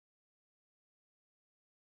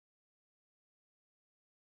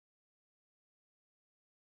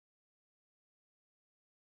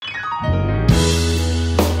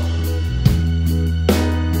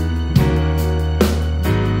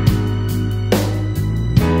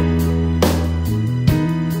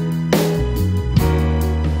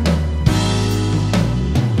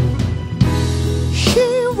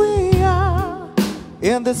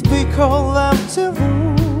this big old empty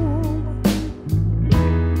room.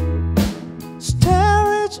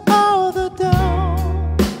 Stare each other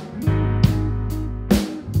down.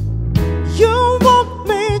 You want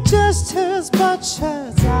me just as much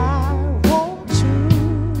as I want you.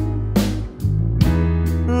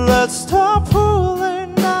 Let's stop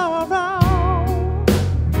fooling around.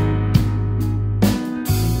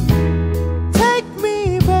 Take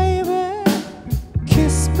me, baby,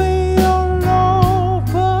 kiss me all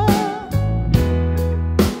over.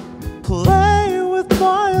 Play with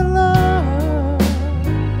my love.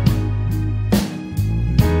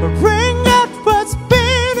 Bring out what's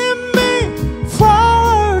been in me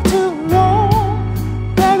for too long.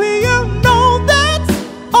 Baby, you know that's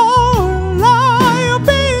all I've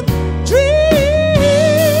been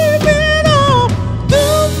dreaming of. Do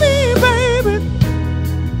me, baby,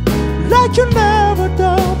 like you never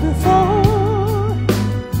done before.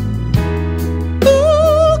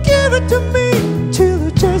 Ooh, give it to me till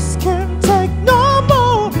you just can't take no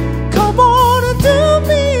more. Come on and do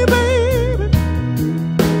me, baby,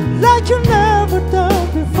 like you never done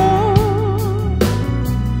before.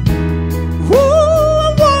 Ooh, I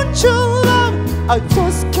want your love. I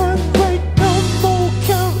just can't wait no more,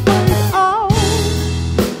 can't wait out.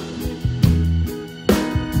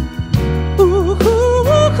 Ooh, ooh,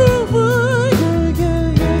 ooh, ooh, yeah,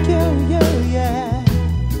 yeah, yeah, yeah, yeah.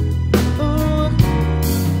 Ooh.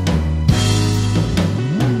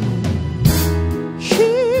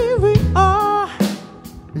 Here we are,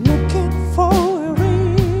 looking for a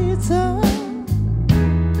reason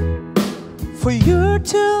for you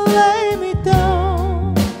to lay me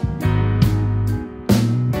down.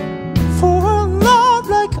 For a love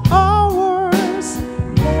like ours,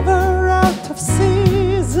 never out of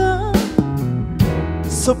season.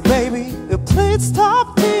 So baby, please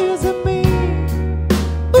stop teasing me.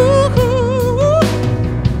 Ooh, ooh,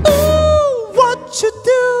 ooh, what you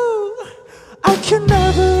do, I can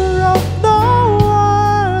never have no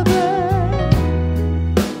other.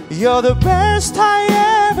 You're the best I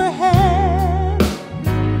ever had.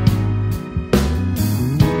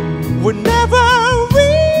 Whenever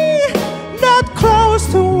we're not close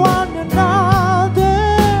to one another,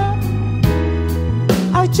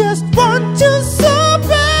 I just want you so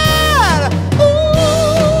bad.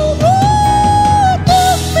 Ooh, ooh, do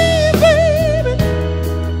me, baby,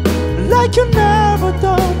 like you never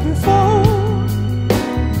done before.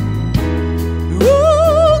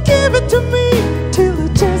 Ooh, give it to me till you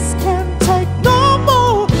just can't take no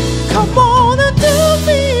more. Come on and do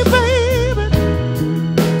me, baby,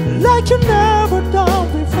 like you never done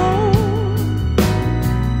before.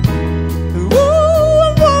 Ooh, I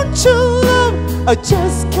want your love. I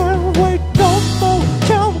just